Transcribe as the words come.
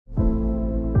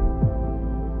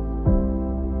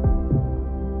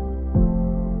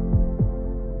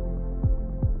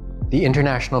The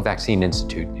International Vaccine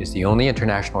Institute is the only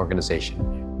international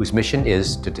organization whose mission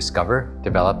is to discover,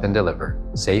 develop, and deliver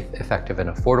safe, effective, and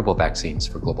affordable vaccines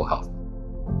for global health.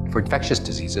 For infectious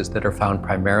diseases that are found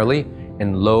primarily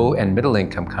in low and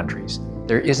middle-income countries,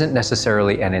 there isn't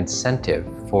necessarily an incentive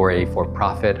for a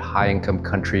for-profit, high-income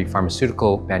country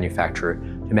pharmaceutical manufacturer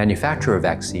to manufacture a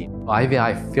vaccine.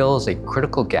 IVI fills a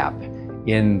critical gap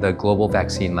in the global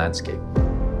vaccine landscape.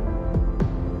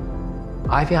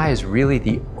 IVI is really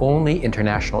the only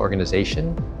international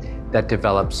organization that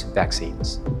develops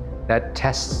vaccines, that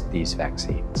tests these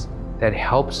vaccines, that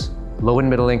helps low and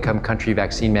middle income country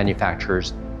vaccine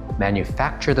manufacturers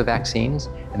manufacture the vaccines,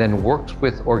 and then works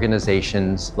with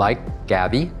organizations like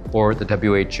Gavi or the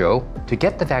WHO to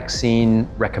get the vaccine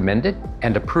recommended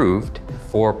and approved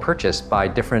for purchase by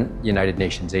different United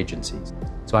Nations agencies.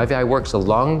 So IVI works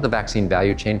along the vaccine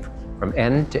value chain from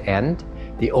end to end.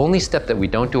 The only step that we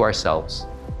don't do ourselves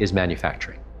is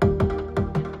manufacturing.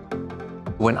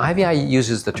 When IVI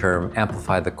uses the term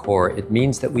Amplify the Core, it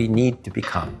means that we need to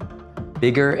become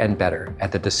bigger and better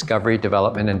at the discovery,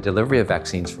 development, and delivery of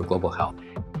vaccines for global health.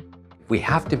 We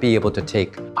have to be able to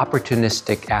take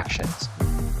opportunistic actions.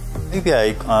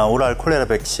 IVI oral cholera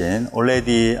vaccine,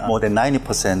 already more than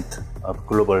 90% of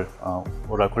global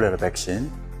oral cholera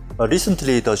vaccine.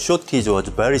 Recently, the shortage was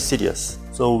very serious.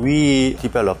 So we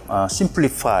developed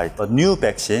simplified a new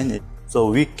vaccine so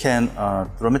we can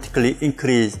dramatically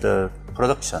increase the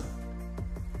production.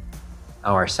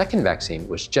 Our second vaccine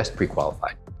was just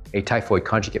pre-qualified, a typhoid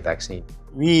conjugate vaccine.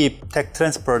 We tech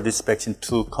transfer this vaccine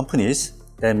to companies.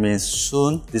 That means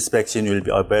soon this vaccine will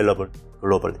be available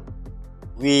globally.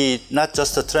 We not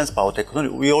just transfer our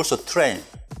technology, we also train.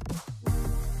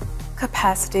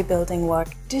 Capacity building work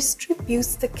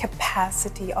distributes the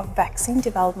capacity of vaccine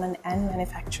development and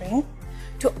manufacturing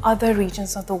to other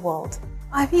regions of the world.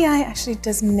 IVI actually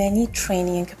does many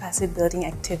training and capacity building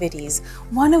activities,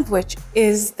 one of which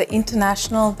is the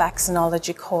International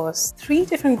Vaccinology Course. 3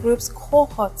 different groups,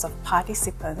 cohorts of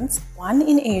participants, one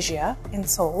in Asia, in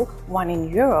Seoul, one in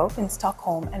Europe, in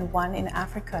Stockholm, and one in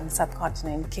Africa and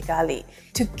subcontinent, Kigali.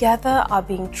 Together are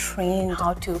being trained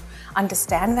how to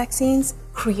understand vaccines,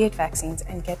 create vaccines,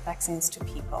 and get vaccines to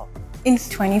people. In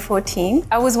 2014,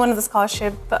 I was one of the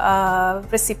scholarship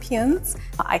recipients.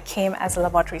 I came as a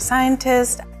laboratory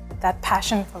scientist. That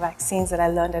passion for vaccines that I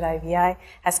learned at IVI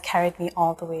has carried me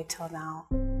all the way till now.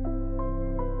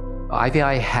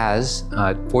 IVI has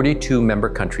 42 member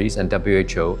countries, and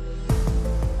WHO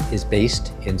is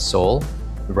based in Seoul,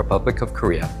 the Republic of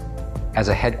Korea, as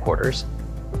a headquarters.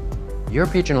 The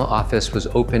Europe Regional Office was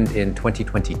opened in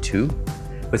 2022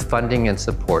 with funding and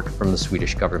support from the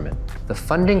Swedish government. The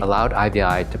funding allowed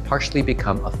IVI to partially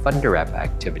become a funder of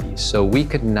activities, so we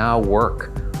could now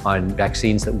work on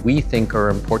vaccines that we think are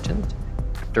important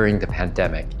during the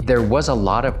pandemic. There was a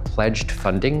lot of pledged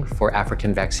funding for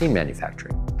African vaccine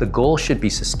manufacturing. The goal should be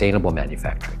sustainable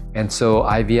manufacturing. And so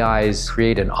IVI's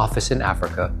create an office in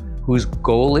Africa whose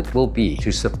goal it will be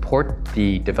to support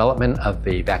the development of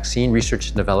a vaccine research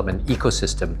and development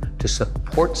ecosystem to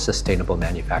support sustainable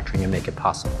manufacturing and make it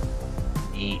possible.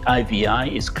 The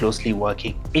IVI is closely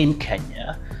working in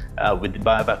Kenya with the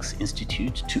BioVax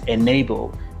Institute to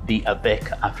enable the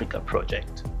AVEC Africa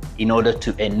project in order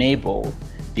to enable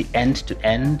the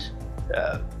end-to-end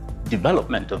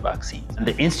development of vaccines. And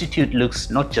the Institute looks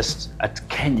not just at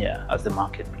Kenya as the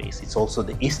marketplace, it's also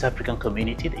the East African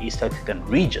community, the East African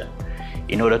region,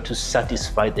 in order to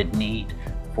satisfy the need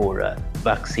for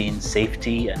vaccine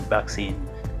safety and vaccine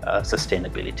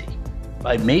sustainability.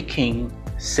 By making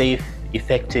safe,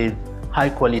 effective,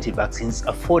 high-quality vaccines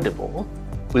affordable,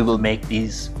 we will make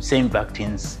these same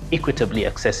vaccines equitably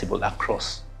accessible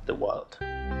across the world.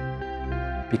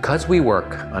 Because we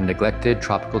work on neglected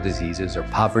tropical diseases or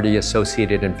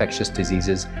poverty-associated infectious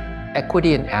diseases,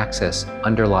 equity and access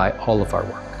underlie all of our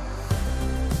work.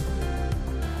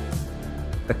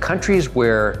 The countries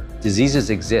where diseases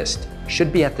exist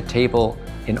should be at the table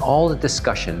in all the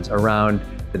discussions around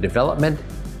the development,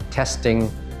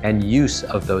 testing, and use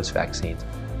of those vaccines.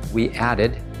 We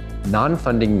added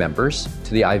non-funding members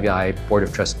to the IVI Board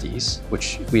of Trustees,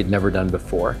 which we had never done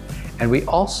before, and we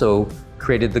also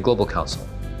created the Global Council.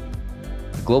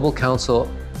 The Global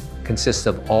Council consists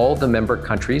of all the member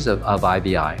countries of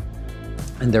IVI,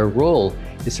 and their role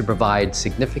is to provide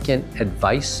significant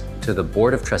advice to the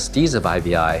Board of Trustees of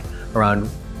IVI around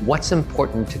what's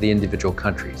important to the individual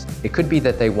countries. It could be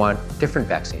that they want different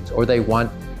vaccines, or they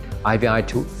want IVI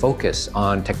to focus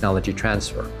on technology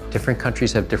transfer. Different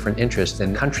countries have different interests,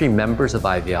 and country members of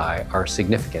IVI are a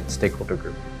significant stakeholder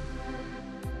group.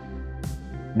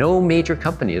 No major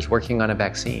company is working on a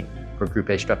vaccine for Group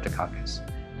A streptococcus.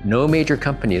 No major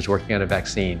company is working on a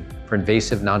vaccine for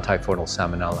invasive non-typhoidal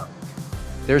salmonella.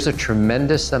 There's a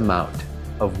tremendous amount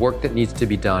of work that needs to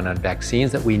be done on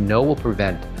vaccines that we know will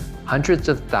prevent hundreds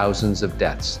of thousands of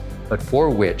deaths, but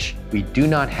for which we do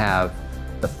not have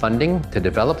the funding to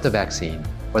develop the vaccine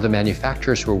or the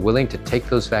manufacturers who are willing to take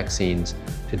those vaccines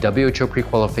to WHO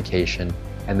pre-qualification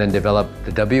and then develop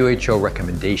the WHO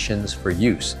recommendations for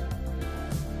use.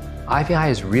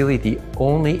 IVI is really the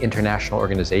only international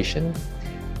organization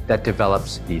that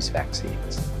develops these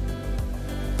vaccines.